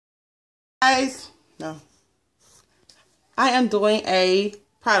Guys, no, I am doing a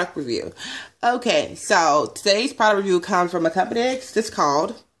product review. Okay, so today's product review comes from a company that's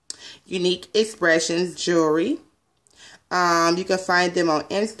called Urexpessions Jewelry. You can find them on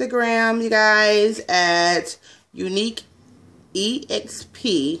Instagram, you guys, at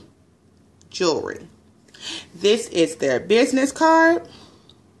UniqueEXP Jewelry. This is their business card.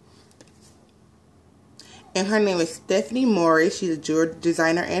 And her name is Stephanie Morris. She's a jewelry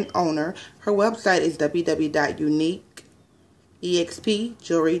designer and owner. Her website is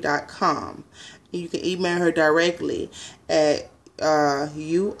www.uniqueexpjewelry.com. And you can email her directly at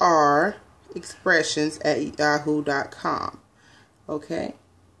urexpessions@yahoo.com. Okay.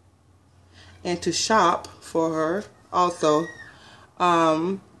 And to shop for her also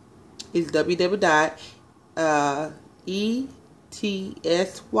is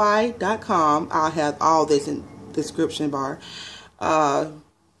www.etsy.com. I'll have all this in the description bar.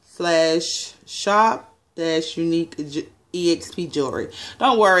 /shop-unique-exp jewelry.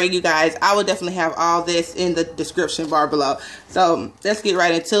 Don't worry, you guys. I will definitely have all this in the description bar below. So let's get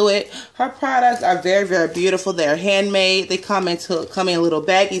right into it. Her products are very, very beautiful. They're handmade. They come in little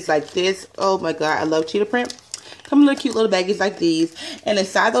baggies like this. Oh my God, I love cheetah print. Come in little cute little baggies like these, and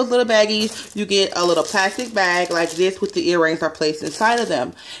inside those little baggies you get a little plastic bag like this with the earrings are placed inside of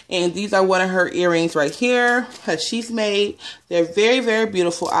them. And these are one of her earrings right here that she's made. They're very, very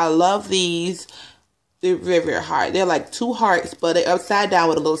beautiful. I love these. They're very, very hard. They're like two hearts, but they're upside down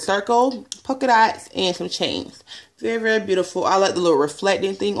with a little circle, polka dots, and some chains. Very, very beautiful. I like the little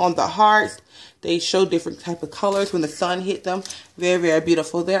reflecting thing on the hearts. They show different type of colors when the sun hit them. Very, very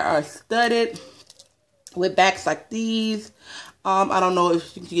beautiful. They are studded with backs like these. I don't know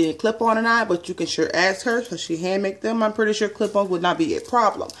if you can get a clip-on or not, but you can sure ask her because she hand-make them. I'm pretty sure clip-on would not be a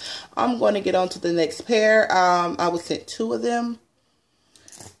problem. I'm going to get on to the next pair. I was sent 2 of them.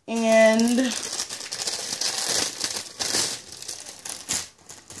 And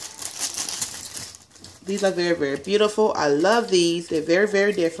these are very, very beautiful. I love these. They're very,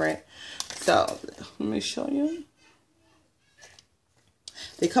 very different. So let me show you.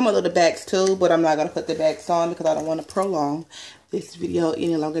 They come with little bags too, but I'm not going to put the bags on because I don't want to prolong this video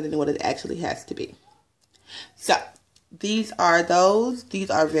any longer than what it actually has to be. So, these are those.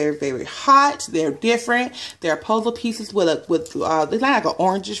 These are very, very hot. They're different. They're puzzle pieces with they're like an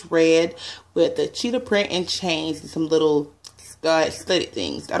orangish red with the cheetah print and chains and some little studded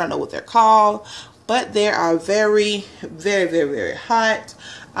things. I don't know what they're called, but they are very, very, very, very hot.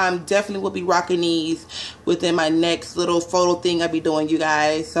 Definitely will be rocking these within my next little photo thing I'll be doing, you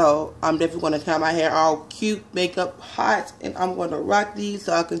guys. So I'm definitely going to have my hair all cute, makeup hot, and I'm going to rock these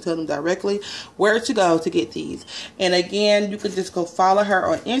so I can tell them directly where to go to get these. And again, you can just go follow her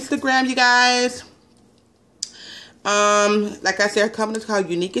on Instagram, you guys. Like I said, her company is called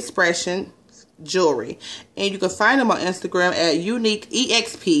Urexpessions Jewelry, and you can find them on Instagram at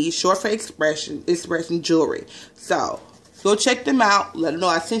UniqueEXP, short for expression jewelry. So go check them out. Let them know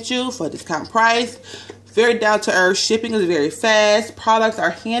I sent you for a discount price. Very down to earth. Shipping is very fast. Products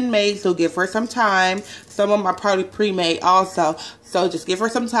are handmade, so give her some time. Some of them are probably pre-made also. So just give her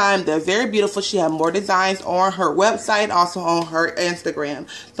some time. They're very beautiful. She has more designs on her website, also on her Instagram.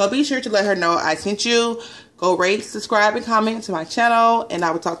 So be sure to let her know I sent you. Go rate, subscribe, and comment to my channel. And I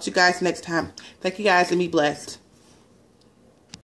will talk to you guys next time. Thank you guys and be blessed.